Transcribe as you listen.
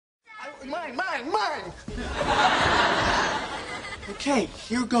Mine! Okay,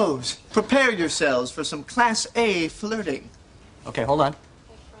 here goes. Prepare yourselves for some Class A flirting. Okay, hold on.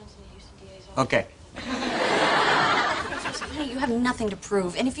 Okay. Hey, you have nothing to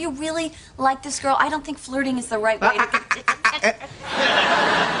prove. And if you really like this girl, I don't think flirting is the right way to...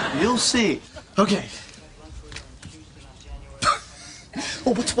 You'll see. Okay.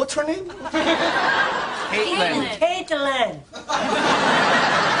 Oh, what's her name? Caitlin.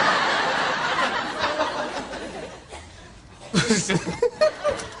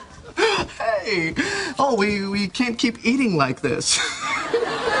 Hey! Oh, we can't keep eating like this.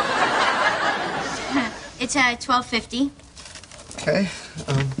 It's $12.50. Okay.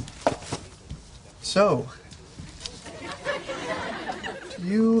 So, do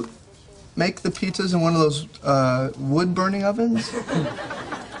you make the pizzas in one of those wood-burning ovens?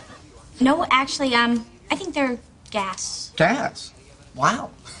 No, actually, I think they're gas. Gas? Wow.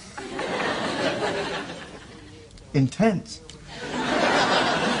 Intense.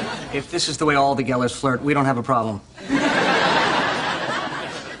 If this is the way all the Gellers flirt, we don't have a problem.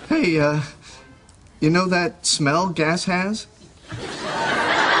 Hey, you know that smell gas has?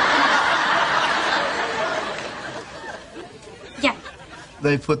 Yeah.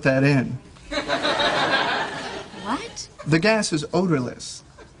 They put that in. What? The gas is odorless,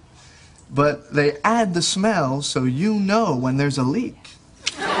 but they add the smell so you know when there's a leak.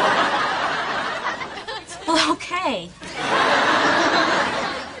 Well, okay.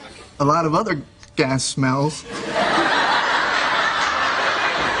 A lot of other gas smells.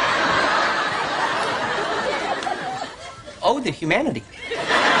 Oh, the humanity.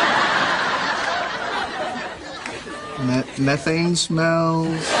 Methane smells.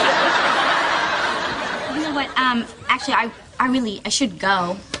 You know what, actually, I should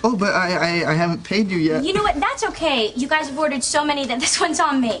go. Oh, but I haven't paid you yet. You know what, that's okay. You guys have ordered so many that this one's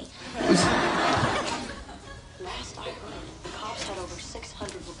on me. Last I heard, the cops had over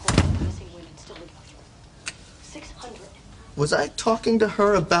 600 reports of missing women still to go through. 600. Was I talking to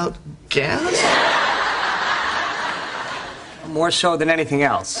her about gas? More so than anything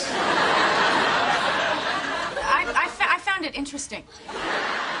else. I found it interesting.